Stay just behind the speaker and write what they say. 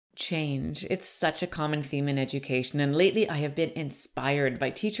Change. It's such a common theme in education, and lately I have been inspired by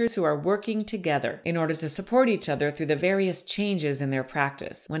teachers who are working together in order to support each other through the various changes in their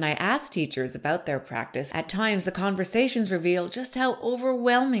practice. When I ask teachers about their practice, at times the conversations reveal just how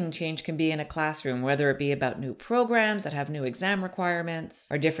overwhelming change can be in a classroom, whether it be about new programs that have new exam requirements,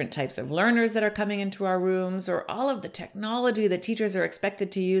 or different types of learners that are coming into our rooms, or all of the technology that teachers are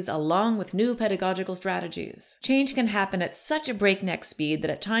expected to use along with new pedagogical strategies. Change can happen at such a breakneck speed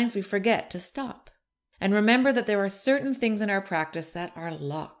that at times we forget to stop. And remember that there are certain things in our practice that are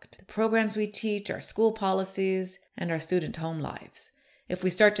locked. The programs we teach, our school policies, and our student home lives. If we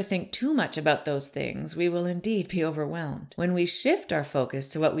start to think too much about those things, we will indeed be overwhelmed. When we shift our focus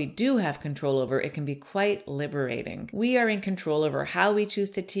to what we do have control over, it can be quite liberating. We are in control over how we choose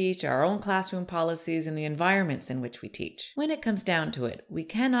to teach, our own classroom policies, and the environments in which we teach. When it comes down to it, we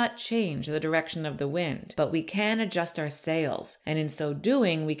cannot change the direction of the wind, but we can adjust our sails. And in so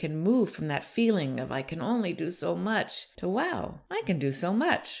doing, we can move from that feeling of I can only do so much to wow, I can do so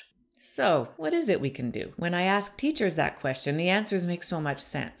much. So, what is it we can do? When I ask teachers that question, the answers make so much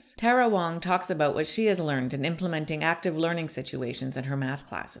sense. Tara Wong talks about what she has learned in implementing active learning situations in her math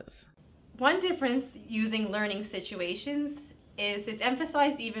classes. One difference using learning situations is it's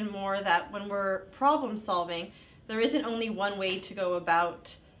emphasized even more that when we're problem solving, there isn't only one way to go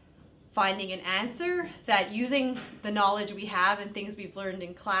about finding an answer, that using the knowledge we have and things we've learned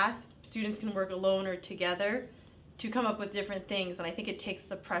in class, students can work alone or together to come up with different things. And I think it takes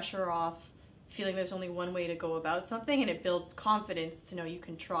the pressure off feeling there's only one way to go about something, and it builds confidence to know you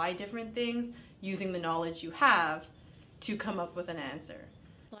can try different things using the knowledge you have to come up with an answer.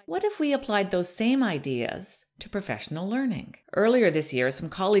 What if we applied those same ideas to professional learning? Earlier this year, some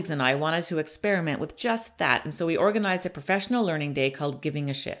colleagues and I wanted to experiment with just that, and so we organized a professional learning day called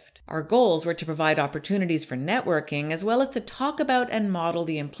Giving a Shift. Our goals were to provide opportunities for networking, as well as to talk about and model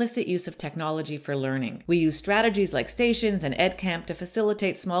the implicit use of technology for learning. We used strategies like stations and EdCamp to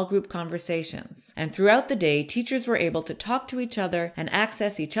facilitate small group conversations. And throughout the day, teachers were able to talk to each other and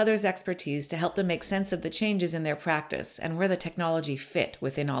access each other's expertise to help them make sense of the changes in their practice and where the technology fit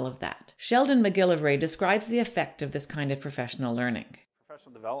within all of that. Sheldon MacGillivray describes the effect of this kind of professional learning.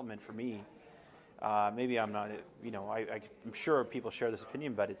 Professional development for me, maybe I'm not, I'm sure people share this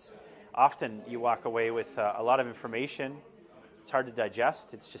opinion, but it's often you walk away with a lot of information. It's hard to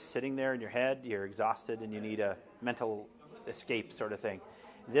digest. It's just sitting there in your head. You're exhausted and you need a mental escape sort of thing.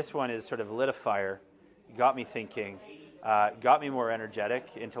 This one is sort of lit a fire, got me thinking, got me more energetic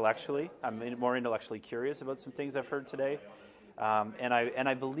intellectually. I'm more intellectually curious about some things I've heard today. And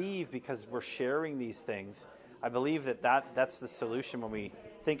I believe, because we're sharing these things, I believe that's the solution when we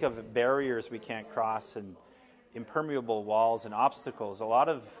think of barriers we can't cross and impermeable walls and obstacles. A lot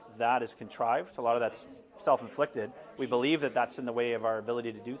of that is contrived. A lot of that's self-inflicted. We believe that that's in the way of our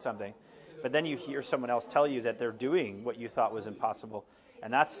ability to do something. But then you hear someone else tell you that they're doing what you thought was impossible.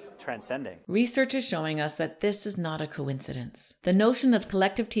 And that's transcending. Research is showing us that this is not a coincidence. The notion of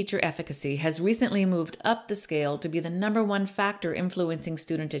collective teacher efficacy has recently moved up the scale to be the #1 factor influencing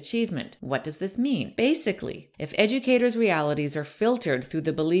student achievement. What does this mean? Basically, if educators' realities are filtered through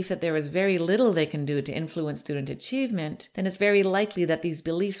the belief that there is very little they can do to influence student achievement, then it's very likely that these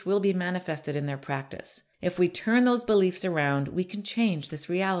beliefs will be manifested in their practice. If we turn those beliefs around, we can change this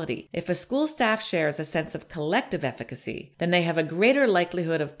reality. If a school staff shares a sense of collective efficacy, then they have a greater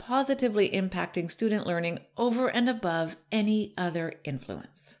likelihood of positively impacting student learning over and above any other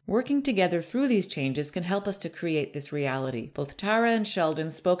influence. Working together through these changes can help us to create this reality. Both Tara and Sheldon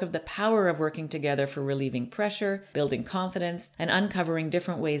spoke of the power of working together for relieving pressure, building confidence, and uncovering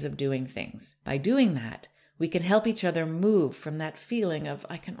different ways of doing things. By doing that, we can help each other move from that feeling of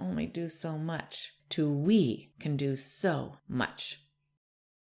I can only do so much to we can do so much.